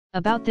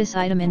About this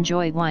item,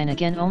 enjoy wine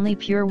again. Only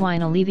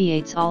PureWine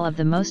alleviates all of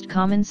the most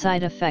common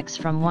side effects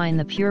from wine.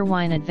 The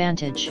PureWine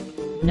advantage.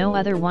 No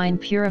other wine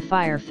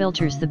purifier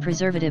filters the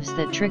preservatives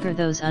that trigger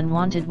those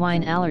unwanted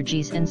wine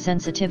allergies and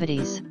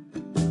sensitivities.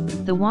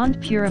 The wand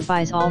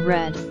purifies all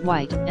red,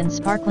 white, and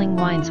sparkling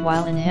wines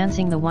while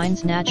enhancing the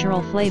wine's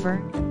natural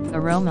flavor,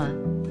 aroma,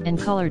 and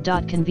color.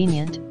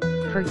 Convenient,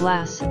 per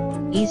glass,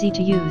 easy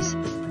to use,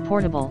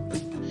 portable,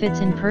 fits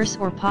in purse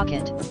or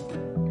pocket.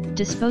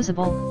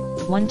 Disposable,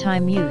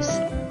 one-time use,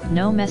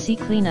 no messy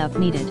cleanup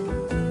needed.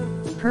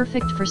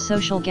 Perfect for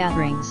social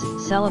gatherings,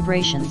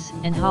 celebrations,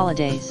 and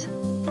holidays.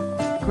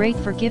 Great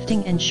for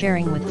gifting and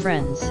sharing with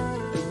friends.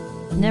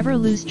 Never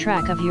lose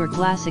track of your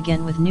glass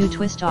again with new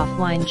twist-off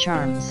wine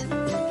charms.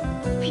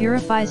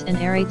 Purifies and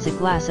aerates a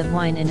glass of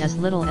wine in as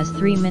little as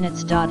 3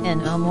 minutes.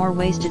 No more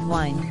wasted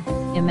wine.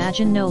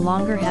 Imagine no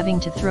longer having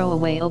to throw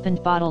away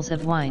opened bottles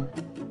of wine.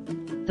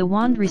 The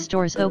wand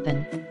restores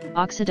open,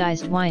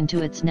 oxidized wine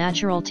to its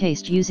natural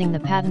taste using the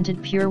patented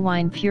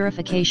PureWine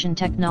purification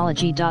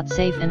technology.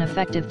 Safe and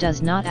effective,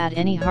 does not add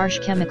any harsh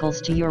chemicals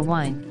to your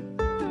wine.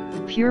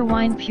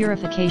 PureWine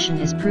purification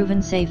is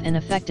proven safe and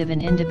effective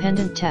in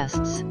independent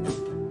tests.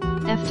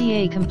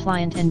 FDA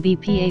compliant and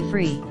BPA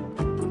free.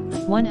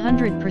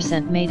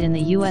 100% made in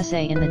the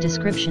USA. In the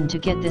description to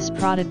get this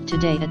product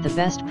today at the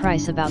best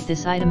price. About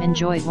this item,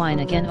 enjoy wine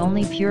again.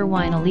 Only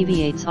PureWine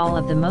alleviates all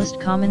of the most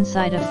common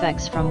side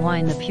effects from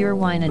wine. The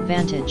PureWine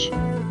advantage.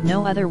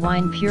 No other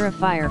wine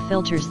purifier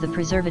filters the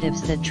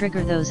preservatives that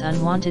trigger those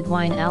unwanted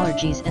wine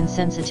allergies and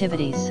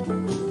sensitivities.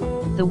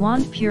 The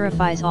wand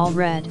purifies all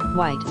red,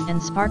 white,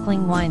 and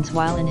sparkling wines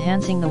while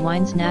enhancing the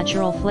wine's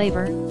natural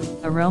flavor,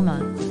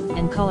 aroma,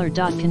 and color.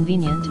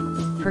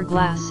 Convenient, per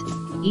glass,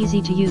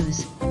 easy to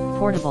use,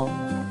 portable,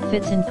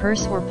 fits in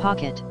purse or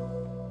pocket.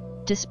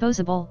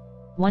 Disposable,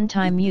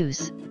 one-time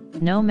use,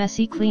 no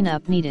messy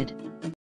cleanup needed.